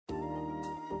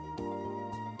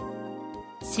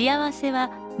幸せは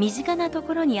身近なと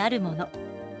ころにあるもの。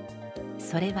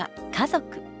それは家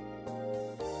族。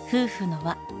夫婦の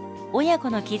輪、親子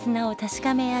の絆を確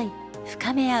かめ合い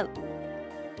深め合う、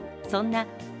そんな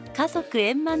家族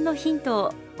円満のヒント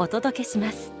をお届けし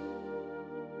ます。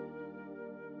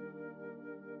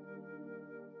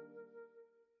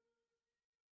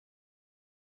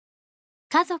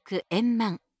家族円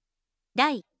満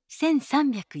第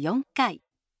1304回。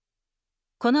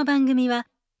この番組は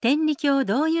天理教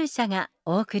導遊者が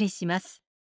お送りします。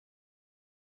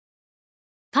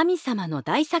神様の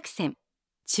大作戦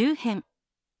中編。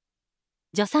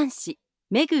助産師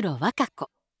目黒和歌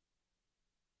子。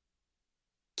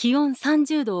気温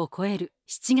30度を超える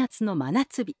7月の真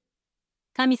夏日。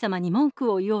神様に文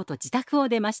句を言おうと自宅を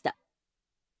出ました。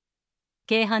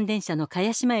京阪電車の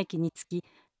萱島駅に着き、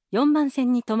4番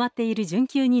線に止まっている準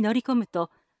急に乗り込むと、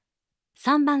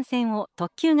3番線を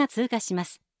特急が通過しま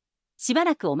す。しば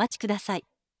らくお待ちください。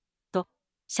と、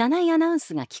車内アナウン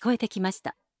スが聞こえてきまし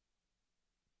た。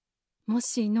も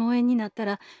し脳炎になった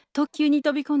ら、特急に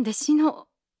飛び込んで死のう。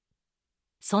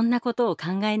そんなことを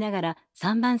考えながら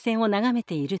3番線を眺め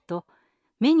ていると、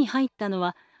目に入ったの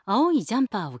は青いジャン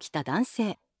パーを着た男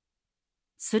性。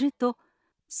すると、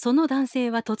その男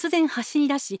性は突然走り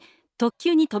出し、特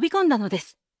急に飛び込んだので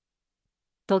す。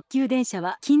特急電車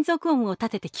は金属音を立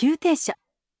てて急停車。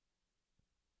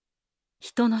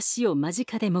人の死を間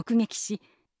近で目撃し、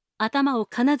頭を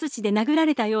金槌で殴ら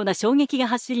れたような衝撃が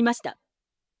走りました。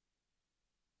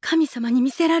神様に見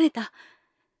せられた。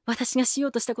私がしよ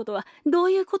うとしたことはど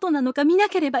ういうことなのか見な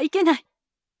ければいけない。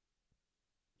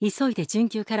急いで準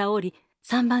急から降り、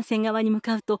3番線側に向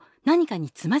かうと何かに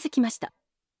つまずきました。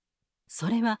そ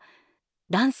れは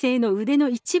男性の腕の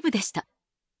一部でした。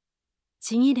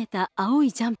ちぎれた青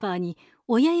いジャンパーに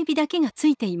親指だけがつ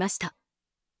いていました。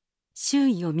周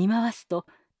囲を見回すと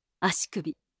足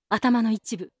首、頭の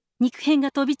一部、肉片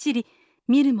が飛び散り、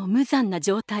見るも無残な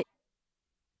状態。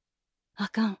あ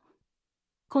かん。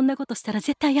こんなことしたら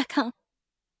絶対あかん。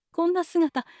こんな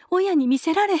姿、親に見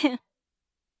せられへん。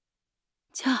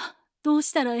じゃあ、どう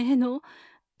したらええの？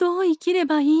どう生きれ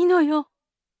ばいいのよ。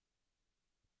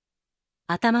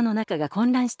頭の中が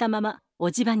混乱したまま、お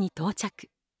じばに到着。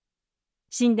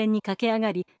神殿に駆け上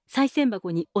がり、賽銭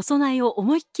箱にお供えを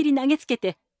思いっきり投げつけ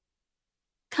て、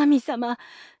神様、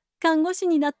看護師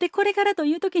になってこれからと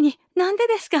いう時になんで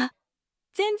ですか？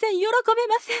全然喜べ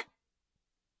ません。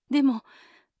でも、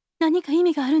何か意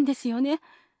味があるんですよね。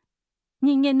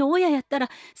人間の親やったら、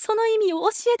その意味を教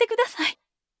えてください。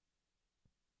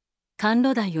甘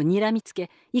露台をにらみつけ、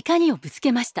怒りをぶつ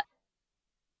けました。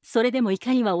それでも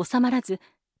怒りは収まらず、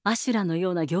アシュラの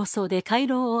ような形相で回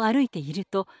廊を歩いている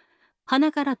と、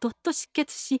鼻からどっと出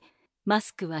血し、マ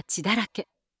スクは血だらけ。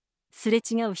すれ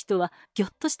違う人はぎょ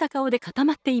っとした顔で固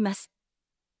まっています。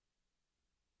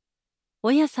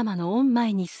親様の御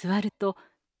前に座ると、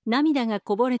涙が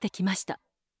こぼれてきました。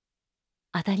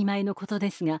当たり前のことで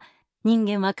すが、人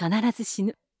間は必ず死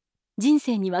ぬ。人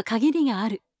生には限りがあ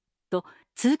る。と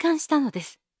痛感したので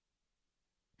す。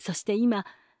そして今、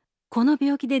この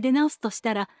病気で出直すとし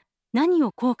たら、何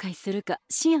を後悔するか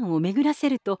思案を巡らせ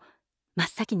ると、真っ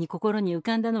先に心に浮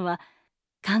かんだのは、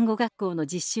看護学校の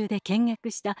実習で見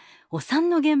学したお産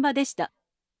の現場でした。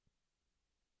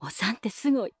お産って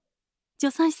すごい。助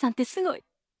産師さんってすごい。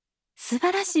素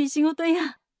晴らしい仕事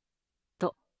や。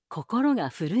と心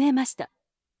が震えました。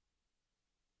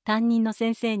担任の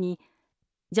先生に、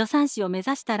助産師を目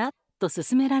指したらと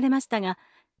勧められましたが、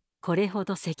これほ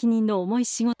ど責任の重い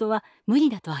仕事は無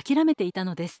理だと諦めていた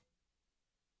のです。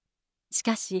し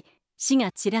かし、死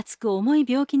がちらつく重い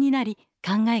病気になり、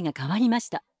考えが変わりまし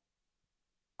た。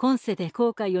今世で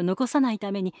後悔を残さない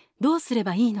ためにどうすれ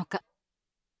ばいいのか。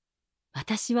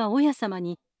私は親様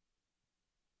に、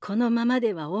このまま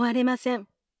では終われません。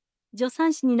助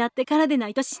産師になってからでな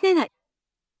いと死ねない。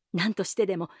何として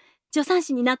でも助産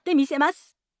師になってみせま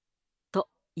す。と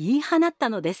言い放った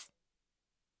のです。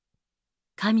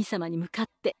神様に向かっ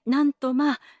てなんと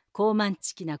高慢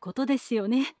ちきなことですよ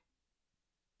ね。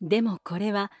でもこ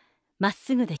れはまっ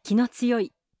すぐで気の強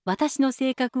い私の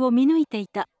性格を見抜いてい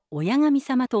た親神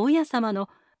様と親様の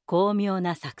巧妙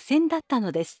な作戦だった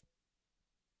のです。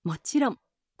もちろん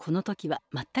この時は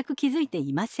全く気づいて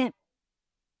いません。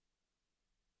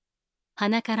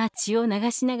鼻から血を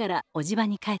流しながらおじば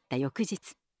に帰った翌日、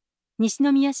西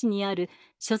宮市にある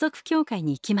所属教会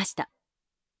に行きました。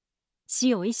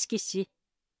死を意識し、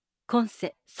今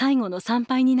世最後の参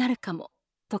拝になるかも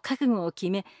と覚悟を決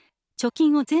め、貯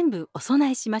金を全部お供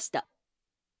えしました。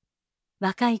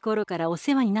若い頃からお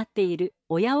世話になっている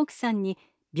親奥さんに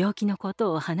病気のこ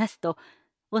とを話すと、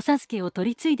お授けを取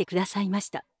り継いでくださいま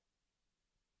した。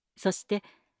そして、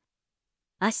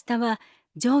明日は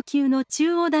上級の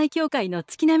中央大教会の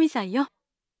月並祭よ。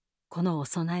このお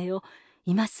供えを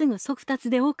今すぐ速達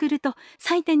で送ると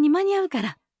祭典に間に合うか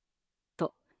ら。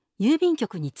と郵便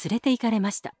局に連れて行かれ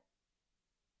ました。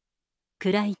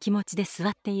暗い気持ちで座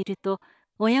っていると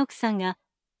親奥さんが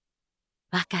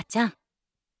「若ちゃん、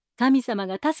神様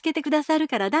が助けてくださる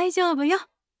から大丈夫よ」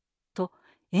と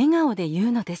笑顔で言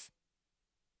うのです。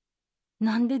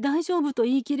なんで大丈夫と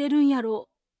言い切れるんやろ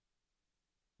う。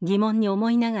疑問に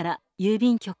思いながら郵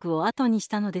便局を後にし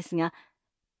たのですが、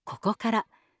ここから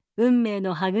運命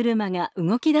の歯車が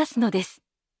動き出すのです。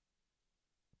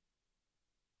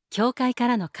教会か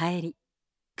らの帰り、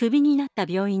クビになった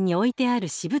病院に置いてある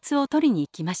私物を取りに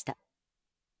行きました。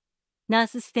ナー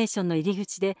スステーションの入り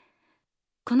口で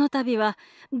「この度は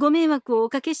ご迷惑をお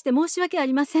かけして申し訳あ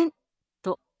りません」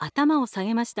と頭を下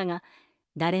げましたが、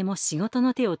誰も仕事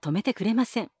の手を止めてくれま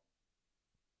せん。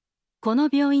この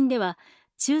病院では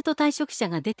中途退職者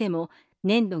が出ても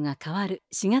年度が変わる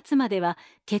4月までは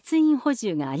欠員補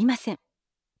充がありません。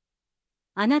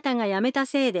あなたが辞めた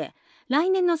せいで来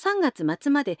年の3月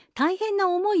末まで大変な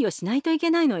思いをしないとい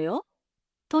けないのよ、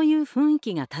という雰囲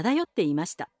気が漂っていま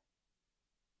した。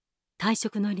退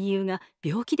職の理由が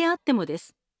病気であってもで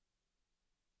す。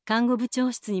看護部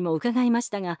長室にも伺いまし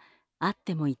たが、会っ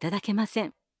てもいただけませ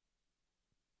ん。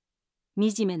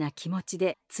惨めな気持ち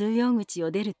で通用口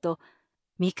を出ると、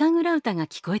御神楽歌が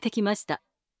聞こえてきました。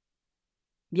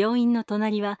病院の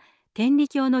隣は天理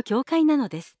教の教会なの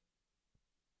です。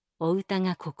お歌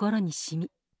が心にしみ、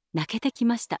泣けてき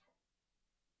ました。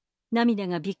涙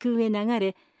が鼻腔へ流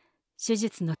れ、手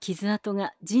術の傷跡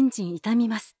がじんじん痛み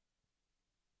ます。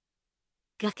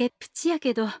崖っぷちや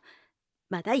けど、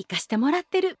まだ生かしてもらっ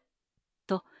てる、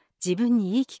と自分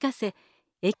に言い聞かせ、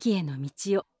駅への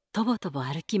道をとぼとぼ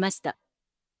歩きました。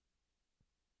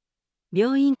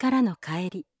病院からの帰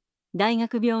り、大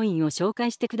学病院を紹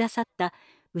介してくださった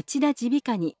内田耳鼻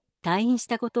科に退院し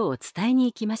たことを伝えに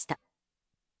行きました。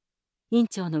院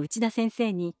長の内田先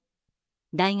生に、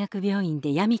大学病院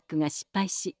でヤミックが失敗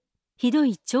し、ひど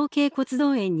い長径骨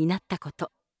動炎になったこと、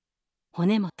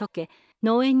骨も溶け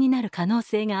脳炎になる可能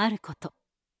性があること、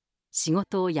仕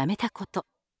事を辞めたこと、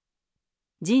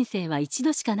人生は一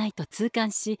度しかないと痛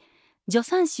感し、助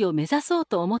産師を目指そう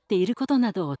と思っていること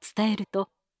などを伝えると、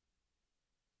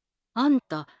あん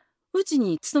た、うち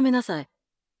に勤めなさい。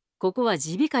ここは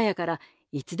耳鼻科やから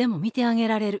いつでも見てあげ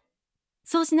られる。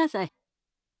そうしなさい。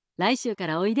来週か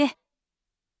らおいで。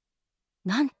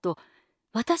なんと、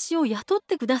私を雇っ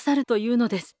てくださるというの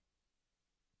です。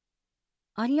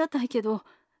ありがたいけど、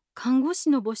看護師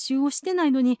の募集をしてな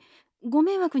いのにご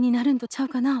迷惑になるんとちゃう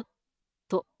かな、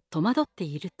と戸惑って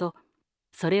いると、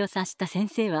それを察した先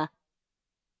生は、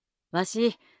わ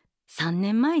し、3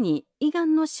年前に胃が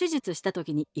んの手術した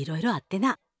時にいろいろあって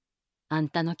な。あん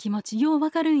たの気持ちよう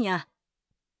わかるんや。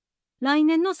来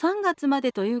年の3月ま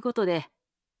でということで、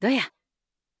どや。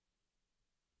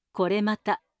これま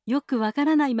たよくわか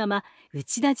らないまま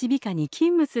内田耳鼻科に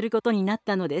勤務することになっ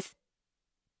たのです。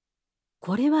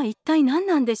これは一体何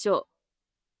なんでしょ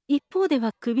う。一方で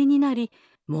はクビになり、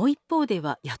もう一方で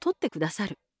は雇ってくださ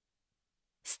る。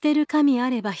捨てる神あ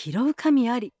れば拾う神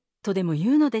ありとでも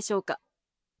言うのでしょうか。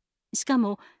しか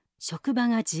も職場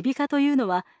が耳鼻科というの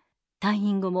は、退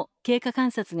院後も経過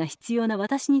観察が必要な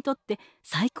私にとって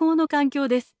最高の環境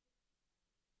です。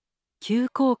急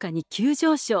降下に急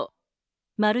上昇、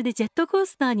まるでジェットコー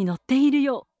スターに乗っている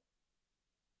よう。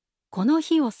この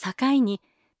日を境に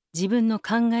自分の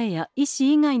考えや意思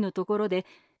以外のところで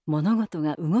物事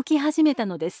が動き始めた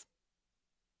のです。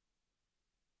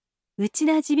内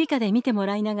田耳鼻科で見ても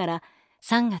らいながら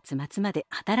3月末まで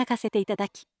働かせていただ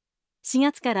き、4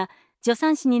月から助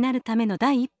産師になるための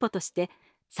第一歩として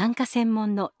産科専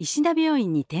門の石田病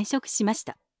院に転職しまし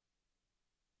た。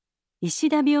石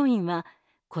田病院は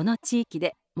この地域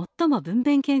で最も分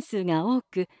娩件数が多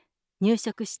く、入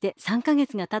職して3ヶ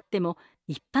月が経っても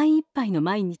いっぱいいっぱいの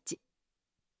毎日。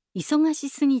忙し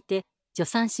すぎて助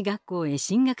産師学校へ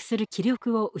進学する気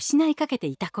力を失いかけて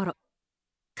いた頃、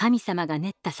神様が練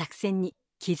った作戦に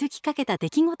気づきかけた出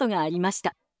来事がありまし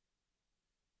た。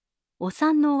お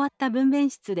産の終わった分娩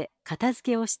室で片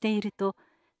付けをしていると、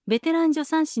ベテラン助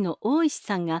産師の大石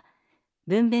さんが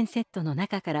分娩セットの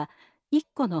中から1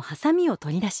個のハサミを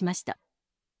取り出しました。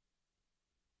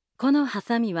このハ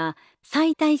サミは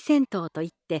最大先頭といっ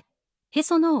て、へ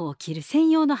その緒を切る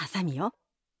専用のハサミよ。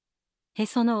へ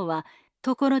その緒は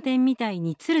ところてんみたい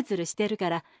にツルツルしてるか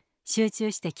ら、集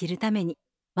中して切るために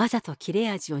わざと切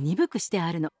れ味を鈍くして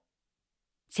あるの。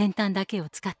先端だけを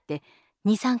使って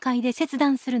2、3回で切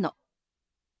断するの。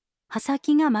刃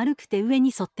先が丸くて上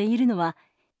に反っているのは、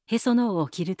へその緒を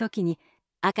切るときに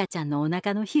赤ちゃんのお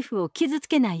腹の皮膚を傷つ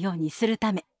けないようにする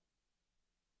ため。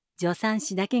助産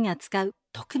師だけが使う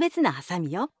特別なハサ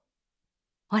ミよ。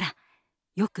ほら、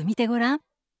よく見てごらん。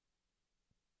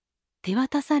手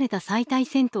渡された最大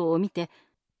戦闘を見て、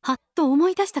はっと思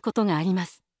い出したことがありま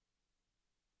す。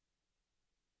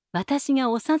私が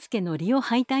お授けの礼を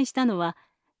拝戴したのは、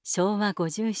昭和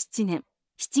57年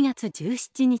7月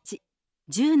17日、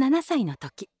17歳の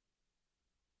時。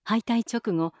拝戴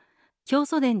直後、教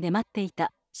祖殿で待ってい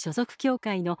た所属教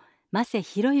会の間瀬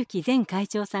博之前会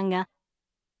長さんが、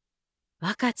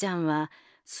若ちゃんは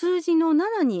数字の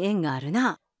7に縁がある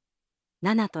な。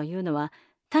7というのは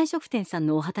太食店さん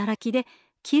のお働きで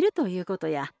着るということ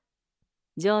や。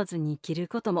上手に着る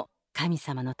ことも神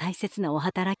様の大切なお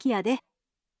働きやで。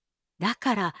だ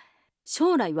から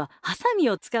将来はハサミ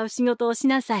を使う仕事をし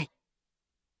なさい。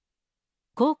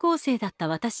高校生だった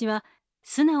私は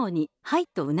素直にはい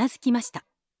とうなずきました。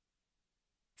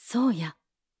そうや、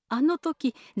あの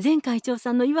時前会長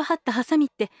さんの言わはったハサミっ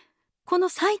てこの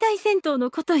最大戦闘の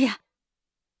ことや。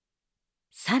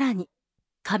さらに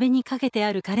壁にかけて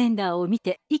あるカレンダーを見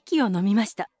て息を飲みま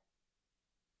した。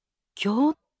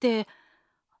今日って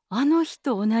あの日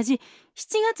と同じ7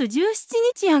月17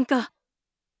日やんか。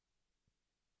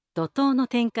怒涛の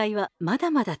展開はま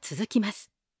だまだ続きます。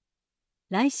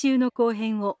来週の後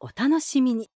編をお楽し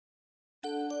みに。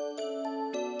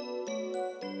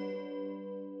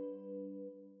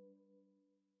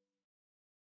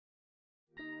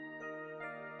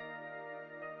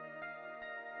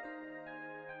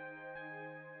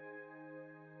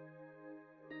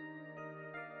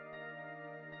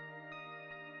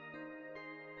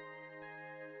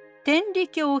天理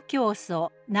教教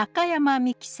祖中山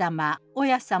美紀様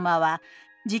親様は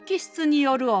直筆に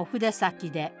よるお筆先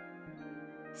で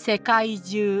「世界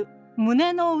中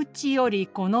胸の内より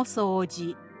この掃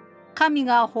除神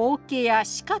がほうけや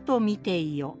しかと見て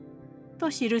いよ」と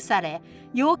記され、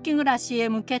陽気暮らしへ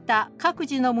向けた各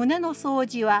自の胸の掃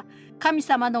除は神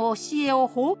様の教えを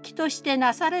ほうきとして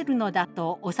なされるのだ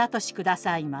とお諭しくだ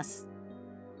さいます。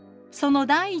その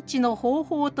第一の方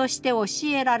法として教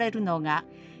えられるのが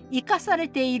生かされ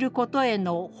ていることへ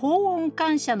の報恩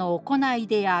感謝の行い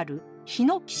である日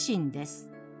の寄進です。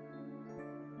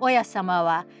親様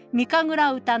は御神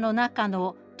楽歌の中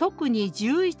の特に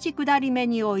11下り目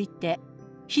において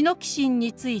日の寄進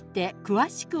について詳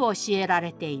しく教えら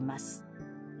れています。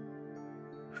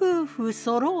夫婦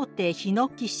揃うて日の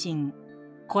寄進、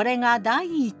これが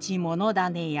第一ものだ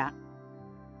ねや。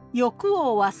欲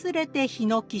を忘れて日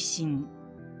の寄進、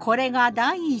これが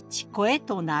第一声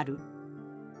となる。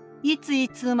いつい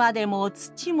つまでも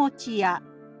土持ちや、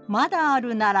まだあ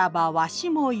るならばわし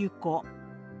も行こ。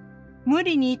無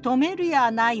理に止める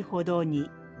やないほどに、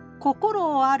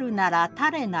心あるなら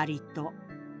誰なりと。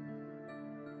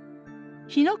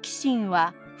日の寄進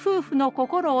は夫婦の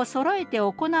心を揃えて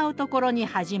行うところに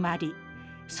始まり、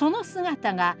その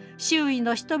姿が周囲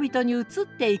の人々に移っ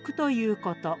ていくという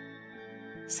こと。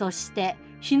そして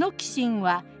日の寄進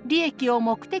は利益を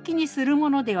目的にする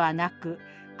ものではなく、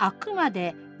あくま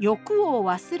で欲を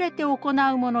忘れて行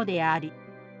うものであり、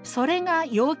それが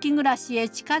陽気暮らしへ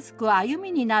近づく歩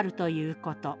みになるという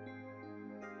こと。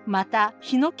また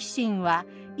日の寄進は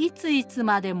いついつ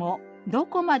までもど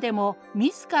こまでも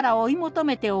自ら追い求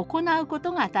めて行うこ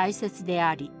とが大切で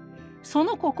あり、そ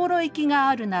の心意気が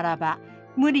あるならば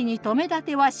無理に止め立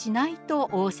てはしないと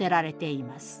仰せられてい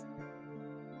ます。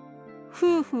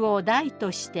夫婦を題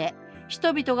として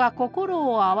人々が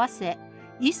心を合わせ、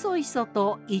いそいそ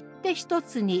と一手一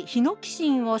つに日の寄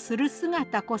進をする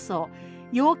姿こそ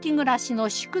陽気暮らしの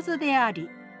縮図であり、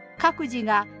各自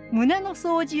が胸の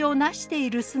掃除をなしてい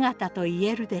る姿と言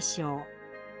えるでしょう。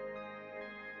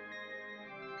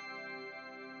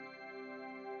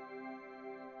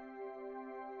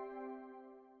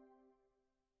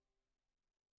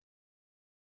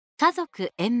家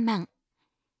族円満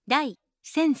第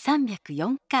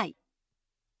1304回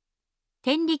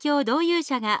天理教導遊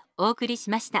者がお送りし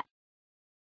ました。